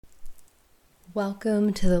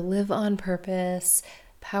Welcome to the Live on Purpose,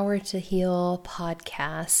 Power to Heal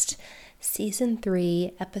podcast, Season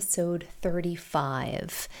 3, Episode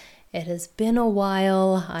 35. It has been a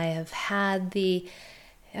while. I have had the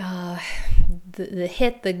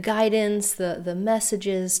guidance, the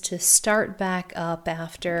messages to start back up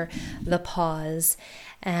after the pause.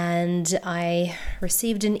 And I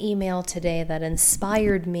received an email today that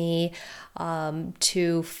inspired me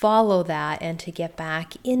to follow that and to get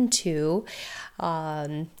back into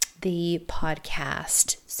the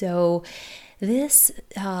podcast. So this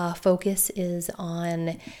focus is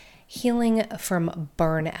on healing from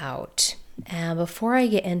burnout. And before I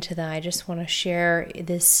get into that, I just want to share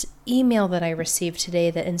this email that I received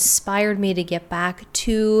today that inspired me to get back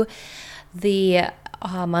to the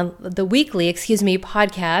weekly,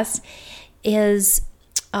 podcast is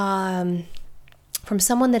from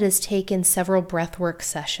someone that has taken several breathwork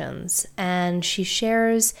sessions, and she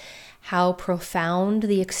shares how profound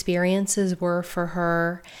the experiences were for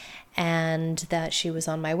her, and that she was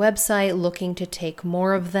on my website looking to take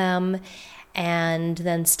more of them, and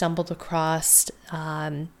then stumbled across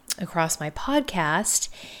my podcast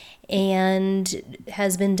and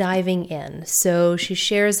has been diving in. So she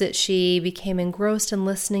shares that she became engrossed in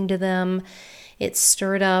listening to them. It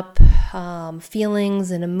stirred up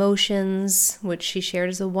feelings and emotions, which she shared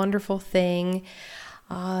is a wonderful thing.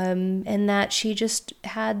 And that she just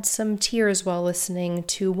had some tears while listening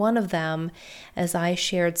to one of them as I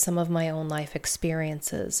shared some of my own life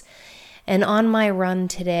experiences. And on my run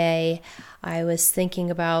today, I was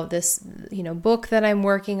thinking about this, book that I'm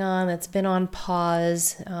working on that's been on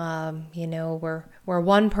pause. We're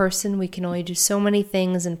one person, we can only do so many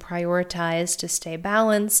things and prioritize to stay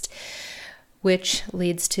balanced, which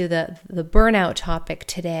leads to the burnout topic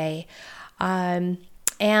today. And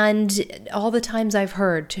all the times I've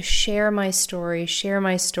heard to share my story,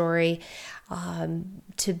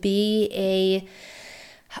 to be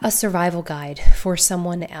a survival guide for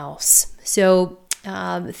someone else. So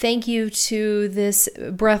thank you to this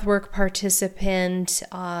breathwork participant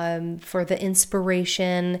for the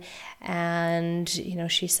inspiration. And,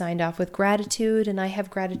 she signed off with gratitude, and I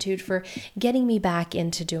have gratitude for getting me back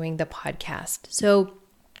into doing the podcast. So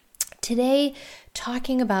today,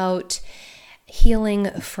 talking about healing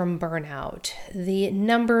from burnout. The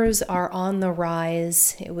numbers are on the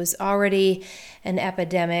rise. It was already an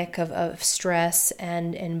epidemic of stress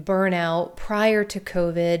and burnout prior to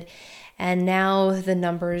COVID, and now the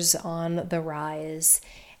numbers on the rise.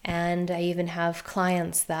 And I even have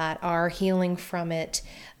clients that are healing from it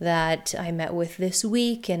that I met with this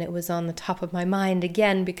week, and it was on the top of my mind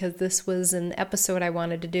again because this was an episode I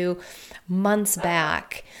wanted to do months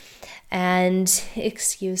back. And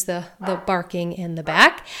excuse the barking in the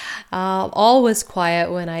back. All was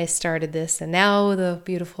quiet when I started this, and now the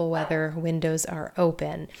beautiful weather windows are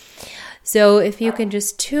open. So if you can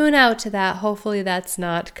just tune out to that, hopefully that's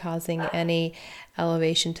not causing any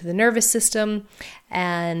elevation to the nervous system,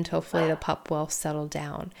 and hopefully the pup will settle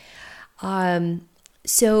down.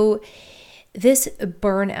 So this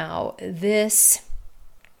burnout, this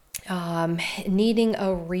needing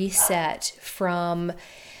a reset from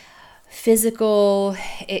physical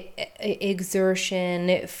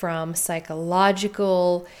exertion, from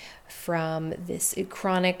psychological, from this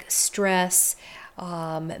chronic stress,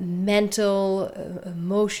 mental,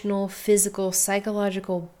 emotional, physical,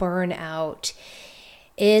 psychological burnout.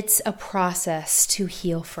 It's a process to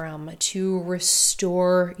heal from, to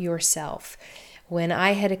restore yourself. When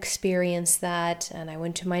I had experienced that, and I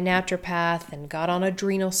went to my naturopath and got on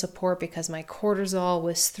adrenal support because my cortisol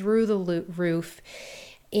was through the roof,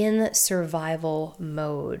 in survival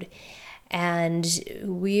mode. And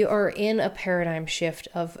we are in a paradigm shift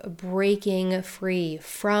of breaking free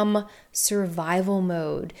from survival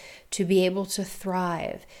mode to be able to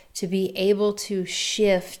thrive, to be able to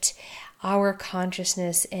shift our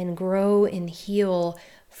consciousness and grow and heal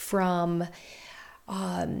from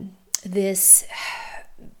this,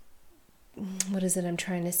 what is it I'm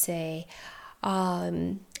trying to say?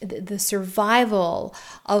 The survival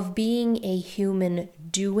of being a human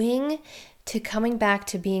doing to coming back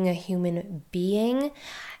to being a human being,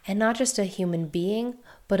 and not just a human being,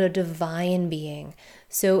 but a divine being.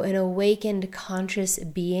 So an awakened conscious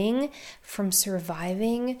being, from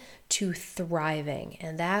surviving to thriving.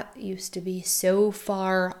 And that used to be so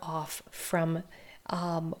far off from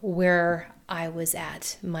where I was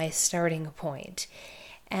at, my starting point.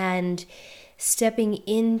 And stepping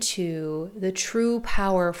into the true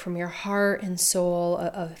power from your heart and soul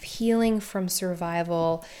of healing from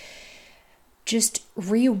survival just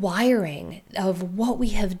rewiring of what we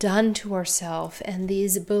have done to ourselves and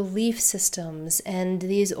these belief systems and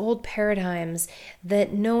these old paradigms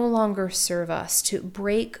that no longer serve us, to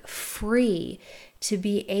break free, to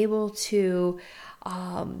be able to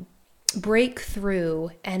break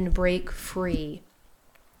through and break free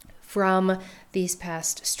from these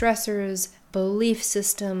past stressors, belief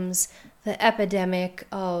systems, the epidemic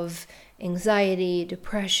of anxiety,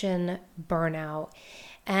 depression, burnout.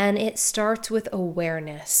 And it starts with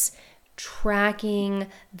awareness, tracking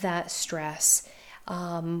that stress,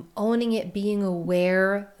 owning it, being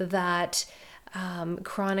aware that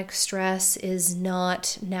chronic stress is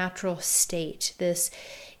not natural state.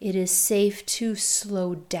 It is safe to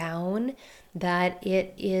slow down, that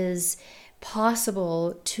it is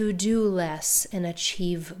possible to do less and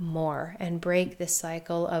achieve more, and break the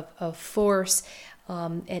cycle of force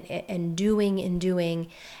and doing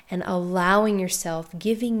and allowing yourself,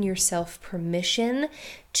 giving yourself permission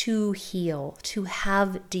to heal, to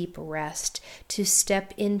have deep rest, to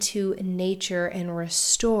step into nature and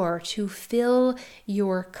restore, to fill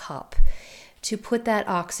your cup, to put that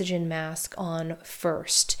oxygen mask on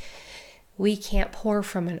first. We can't pour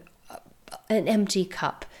from an empty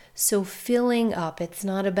cup. So filling up, it's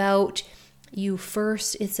not about you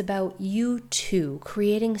first, it's about you too,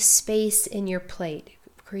 creating space in your plate,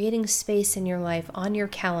 creating space in your life, on your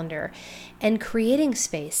calendar, and creating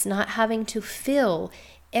space, not having to fill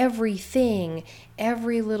everything,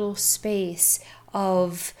 every little space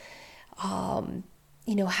of,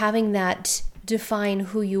 having that define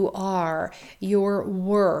who you are, your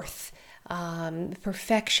worth,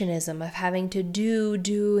 perfectionism of having to do,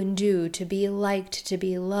 to be liked, to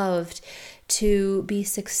be loved, to be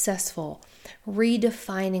successful.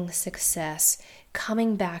 Redefining success,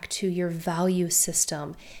 coming back to your value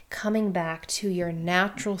system, coming back to your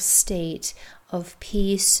natural state of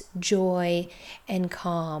peace, joy, and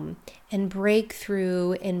calm, and break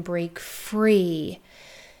through and break free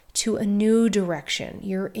to a new direction,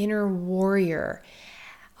 your inner warrior,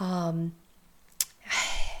 and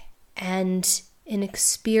an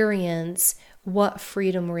experience what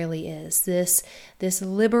freedom really is. This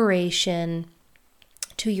liberation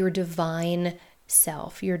to your divine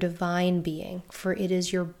self, your divine being, for it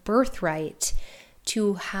is your birthright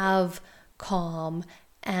to have calm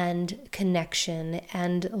and connection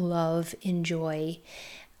and love and joy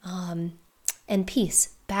and peace,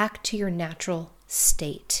 back to your natural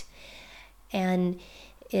state. And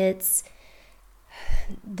it's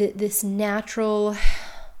this natural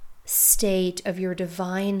state of your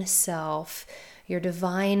divine self, your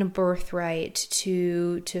divine birthright,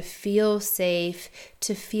 to feel safe,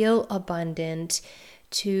 to feel abundant,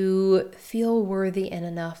 to feel worthy and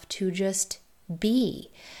enough to just be,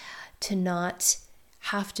 to not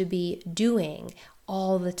have to be doing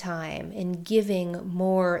all the time and giving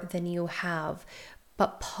more than you have,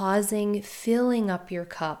 but pausing, filling up your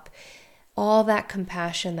cup, all that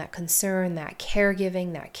compassion, that concern, that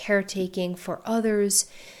caregiving, that caretaking for others,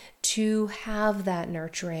 to have that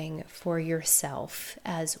nurturing for yourself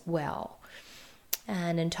as well.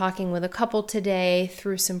 And in talking with a couple today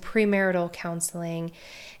through some premarital counseling,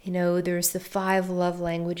 there's the 5 love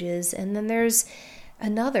languages, and then there's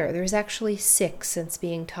actually 6 since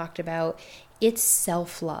being talked about. It's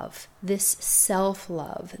self-love, this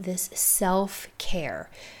self-care,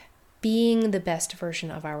 being the best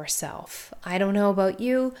version of ourselves. I don't know about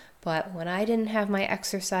you, but when I didn't have my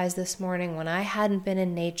exercise this morning, when I hadn't been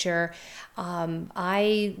in nature,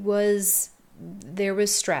 there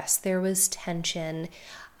was stress, there was tension,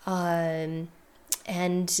 and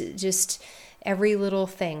just every little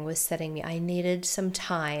thing was setting me. I needed some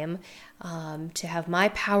time to have my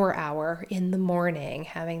power hour in the morning,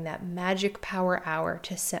 having that magic power hour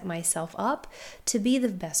to set myself up to be the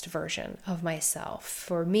best version of myself,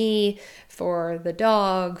 for me, for the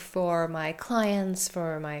dog, for my clients,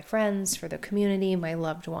 for my friends, for the community, my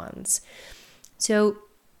loved ones. So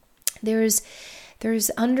there's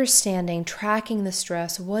understanding, tracking the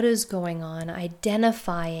stress, what is going on,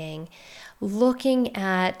 identifying, looking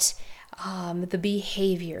at the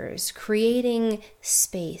behaviors, creating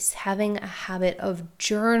space, having a habit of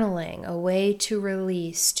journaling, a way to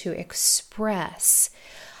release, to express,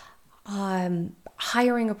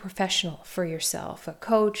 hiring a professional for yourself, a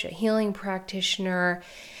coach, a healing practitioner,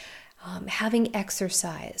 having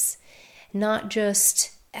exercise, not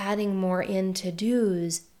just adding more in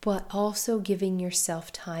to-dos, but also giving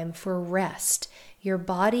yourself time for rest. Your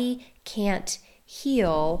body can't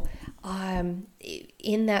heal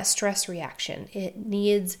in that stress reaction. It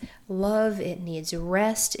needs love, it needs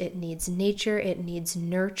rest, it needs nature, it needs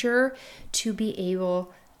nurture to be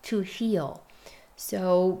able to heal.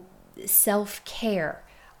 So self-care,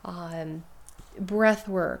 breath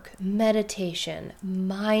work, meditation,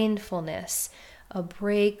 mindfulness, a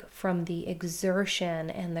break from the exertion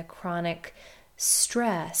and the chronic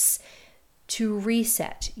stress to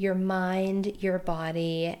reset your mind, your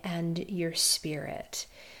body, and your spirit.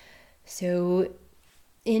 So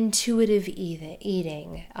intuitive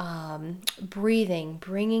eating, breathing,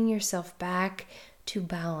 bringing yourself back to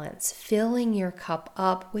balance, filling your cup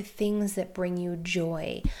up with things that bring you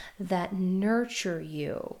joy, that nurture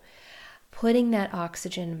you, putting that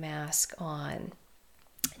oxygen mask on,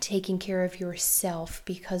 taking care of yourself,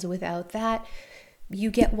 because without that,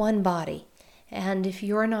 you get one body. And if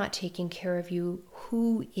you're not taking care of you,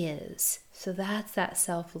 who is? So that's that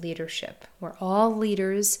self-leadership. We're all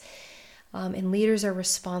leaders, and leaders are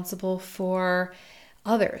responsible for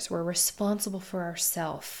others. We're responsible for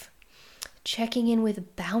ourselves. Checking in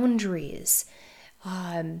with boundaries.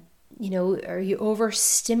 Are you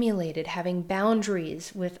overstimulated? Having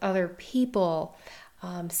boundaries with other people.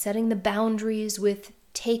 Setting the boundaries with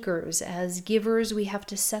takers. As givers, we have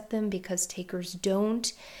to set them because takers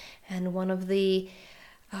don't. And one of the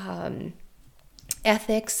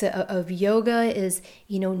ethics of yoga is,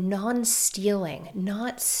 non-stealing,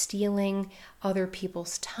 not stealing other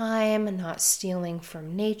people's time, not stealing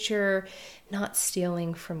from nature, not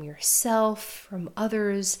stealing from yourself, from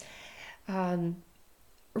others.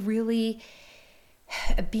 Really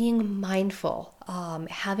being mindful,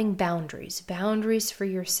 having boundaries for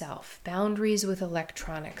yourself, boundaries with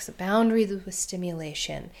electronics, boundaries with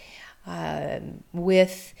stimulation,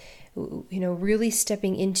 with really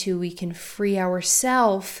stepping into, we can free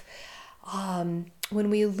ourselves when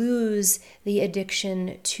we lose the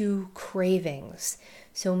addiction to cravings.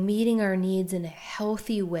 So meeting our needs in a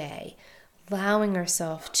healthy way, allowing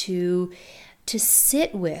ourselves to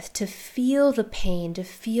sit with, to feel the pain, to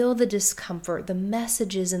feel the discomfort, the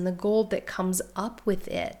messages and the gold that comes up with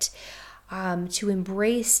it, to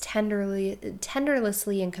embrace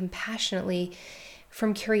tenderlessly and compassionately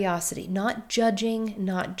from curiosity, not judging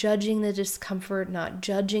the discomfort, not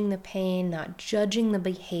judging the pain, not judging the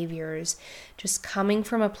behaviors, just coming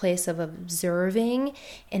from a place of observing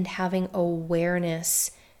and having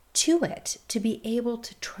awareness to it, to be able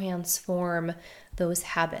to transform those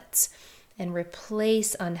habits and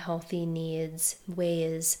replace unhealthy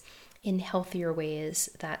ways in healthier ways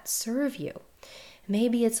that serve you.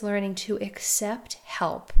 Maybe it's learning to accept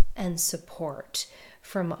help and support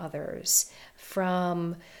from others.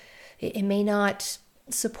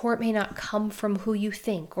 Support may not come from who you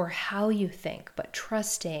think or how you think, but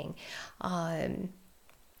trusting,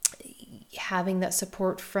 having that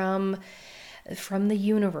support from the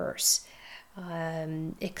universe,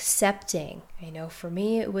 accepting. For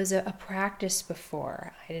me, it was a practice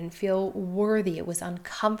before. I didn't feel worthy. It was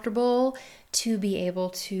uncomfortable to be able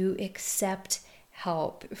to accept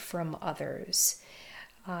help from others.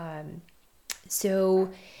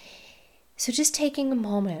 So just taking a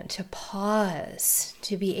moment to pause,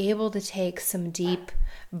 to be able to take some deep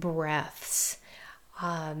breaths.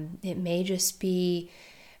 It may just be,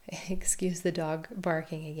 excuse the dog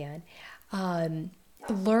barking again,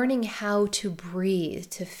 learning how to breathe,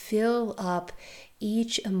 to fill up.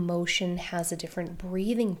 Each emotion has a different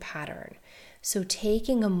breathing pattern. So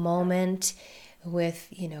taking a moment with,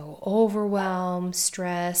 overwhelm,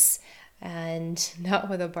 stress, and not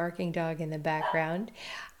with a barking dog in the background.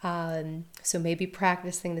 So maybe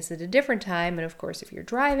practicing this at a different time. And of course, if you're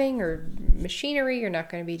driving or machinery, you're not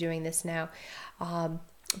going to be doing this now.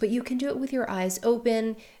 But you can do it with your eyes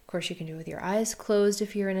open. Of course, you can do it with your eyes closed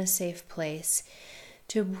if you're in a safe place.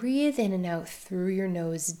 To breathe in and out through your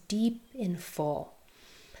nose, deep and full.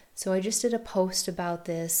 So I just did a post about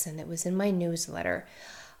this, and it was in my newsletter,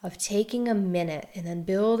 of taking a minute and then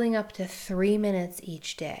building up to 3 minutes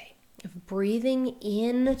each day of breathing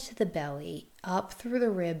into the belly, up through the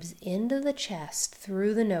ribs, into the chest,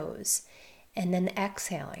 through the nose, and then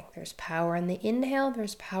exhaling. There's power on the inhale,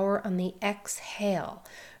 there's power on the exhale,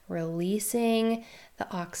 releasing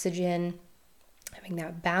the oxygen, having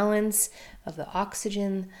that balance of the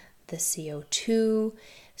oxygen, the CO2.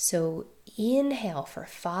 So inhale for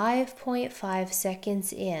 5.5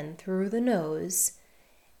 seconds in through the nose,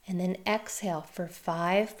 and then exhale for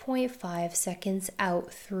 5.5 seconds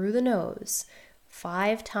out through the nose,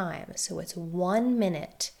 5 times. So it's 1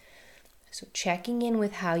 minute. So checking in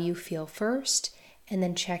with how you feel first, and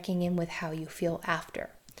then checking in with how you feel after.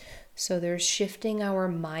 So there's shifting our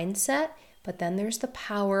mindset, but then there's the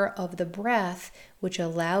power of the breath, which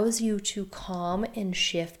allows you to calm and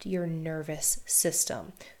shift your nervous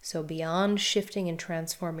system. So beyond shifting and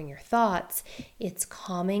transforming your thoughts, it's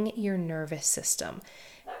calming your nervous system,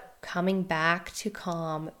 coming back to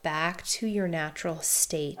calm, back to your natural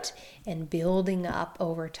state, and building up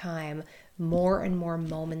over time more and more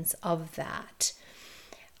moments of that.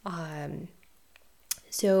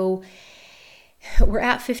 So we're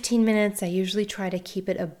at 15 minutes. I usually try to keep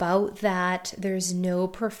it about that. There's no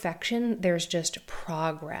perfection. There's just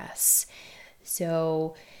progress.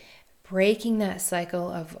 So breaking that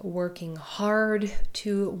cycle of working hard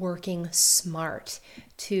to working smart,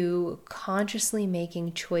 to consciously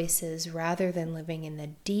making choices rather than living in the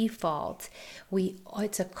default.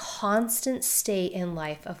 It's a constant state in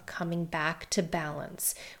life of coming back to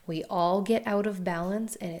balance. We all get out of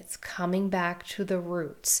balance, and it's coming back to the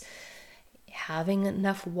roots. Having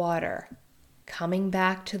enough water, coming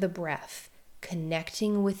back to the breath,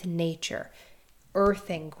 connecting with nature,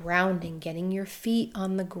 earthing, grounding, getting your feet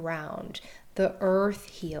on the ground. The earth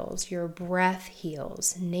heals, your breath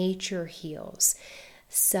heals, nature heals.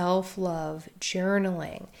 Self-love,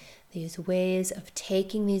 journaling, these ways of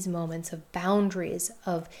taking these moments of boundaries,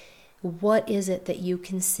 of what is it that you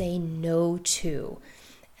can say no to,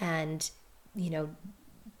 and,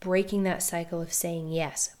 breaking that cycle of saying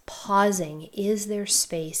yes, pausing. Is there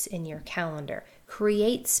space in your calendar?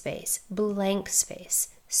 Create space, blank space,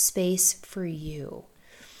 space for you.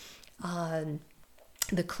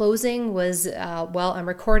 The closing was, I'm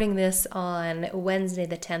recording this on Wednesday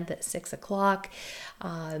the 10th at 6 o'clock.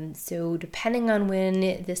 So depending on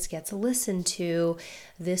when this gets listened to,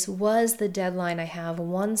 this was the deadline. I have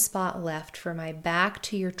one spot left for my Back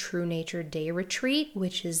to Your True Nature Day Retreat,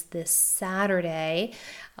 which is this Saturday.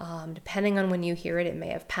 Depending on when you hear it, it may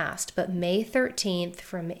have passed. But May 13th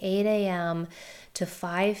from 8 a.m. to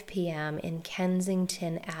 5 p.m. in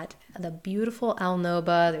Kensington at the beautiful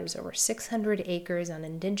Alnoba. There's over 600 acres on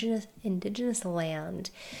indigenous land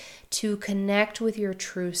to connect with your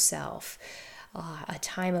true self. A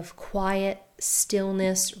time of quiet,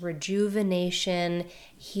 stillness, rejuvenation,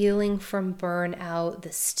 healing from burnout,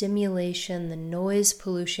 the stimulation, the noise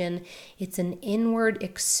pollution. It's an inward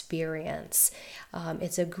experience.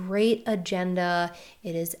 It's a great agenda.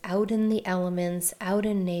 It is out in the elements, out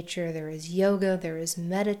in nature. There is yoga, there is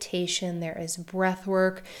meditation, there is breath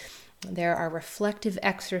work. There are reflective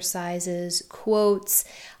exercises, quotes,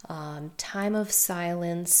 time of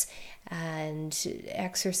silence, and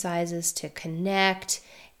exercises to connect,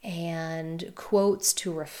 and quotes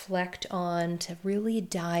to reflect on, to really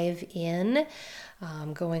dive in,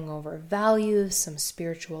 going over values, some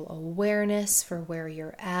spiritual awareness for where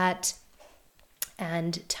you're at,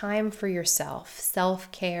 and time for yourself,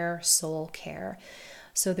 self-care, soul care.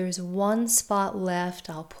 So there's one spot left.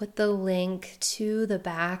 I'll put the link to the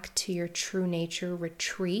Back to Your True Nature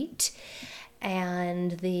retreat,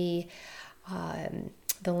 and the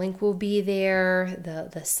link will be there.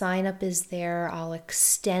 The sign up is there. I'll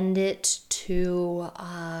extend it to,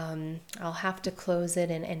 I'll have to close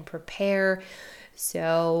it and prepare.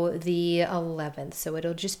 So the 11th, so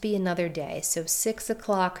it'll just be another day. So 6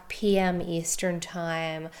 o'clock p.m. Eastern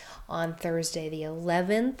time on Thursday the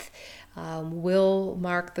 11th will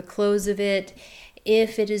mark the close of it.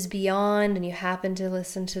 If it is beyond and you happen to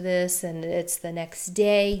listen to this and it's the next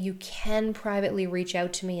day, you can privately reach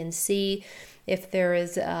out to me and see if there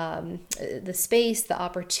is the space, the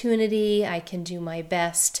opportunity. I can do my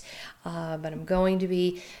best, but I'm going to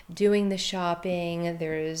be doing the shopping.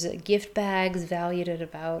 There's gift bags valued at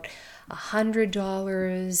about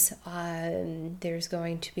 $100. There's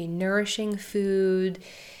going to be nourishing food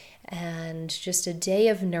and just a day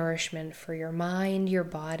of nourishment for your mind, your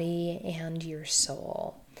body, and your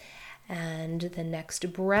soul. And the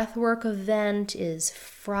next breathwork event is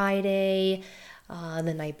Friday,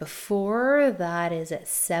 the night before. That is at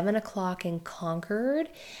 7 o'clock in Concord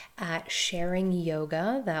at Sharing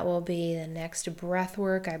Yoga. That will be the next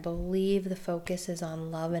breathwork. I believe the focus is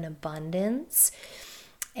on love and abundance.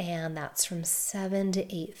 And that's from 7 to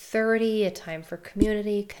 8:30, a time for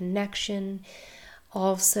community, connection.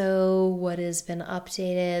 Also, what has been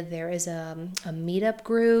updated, there is a meetup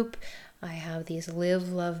group. I have these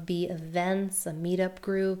Live, Love, Be events, a meetup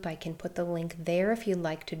group. I can put the link there if you'd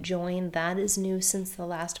like to join. That is new since the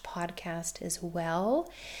last podcast as well.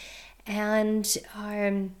 And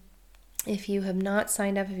if you have not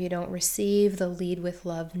signed up, if you don't receive the Lead with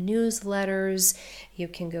Love newsletters, you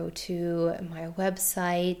can go to my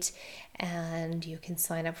website and you can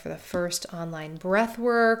sign up for the first online breath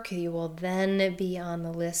work. You will then be on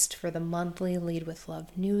the list for the monthly Lead with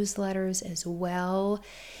Love newsletters as well.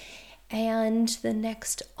 And the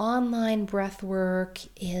next online breath work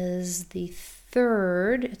is the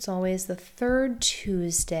 3rd. It's always the 3rd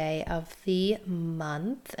Tuesday of the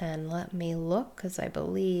month. And let me look, because I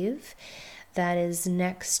believe that is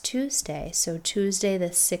next Tuesday. So Tuesday the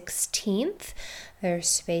 16th, there's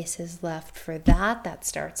spaces left for that. That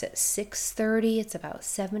starts at 6:30. It's about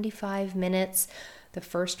 75 minutes. The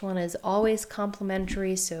first one is always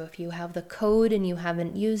complimentary, so if you have the code and you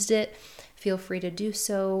haven't used it, feel free to do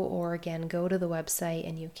so, or again, go to the website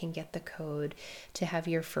and you can get the code to have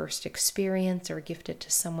your first experience or gift it to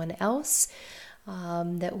someone else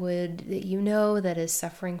that is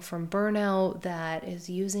suffering from burnout, that is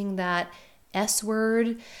using that S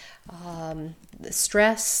word, the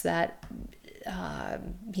stress that,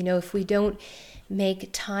 if we don't make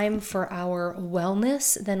time for our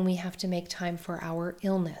wellness, then we have to make time for our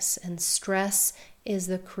illness. And stress is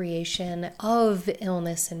the creation of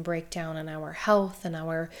illness and breakdown in our health and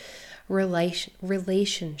our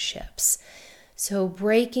relationships. So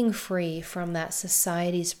breaking free from that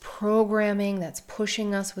society's programming that's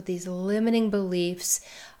pushing us with these limiting beliefs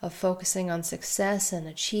of focusing on success and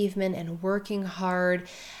achievement and working hard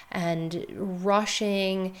and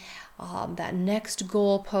rushing that next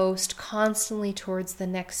goalpost constantly towards the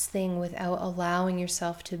next thing without allowing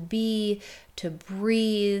yourself to be, to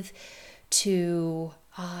breathe, to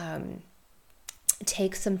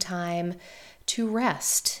take some time to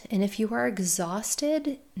rest. And if you are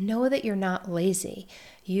exhausted, know that you're not lazy.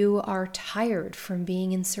 You are tired from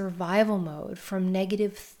being in survival mode, from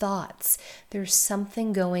negative thoughts. There's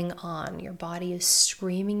something going on. Your body is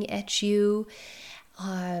screaming at you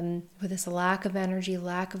with this lack of energy,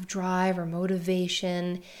 lack of drive or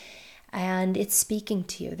motivation, and it's speaking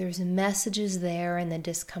to you. There's messages there in the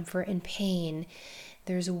discomfort and pain.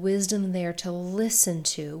 There's wisdom there to listen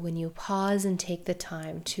to when you pause and take the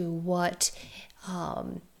time to what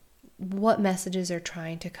messages are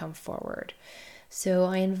trying to come forward. So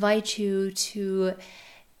I invite you to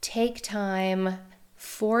take time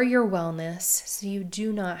for your wellness so you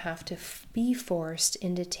do not have to be forced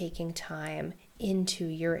into taking time into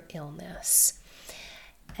your illness.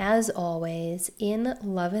 As always, in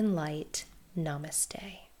love and light,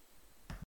 namaste.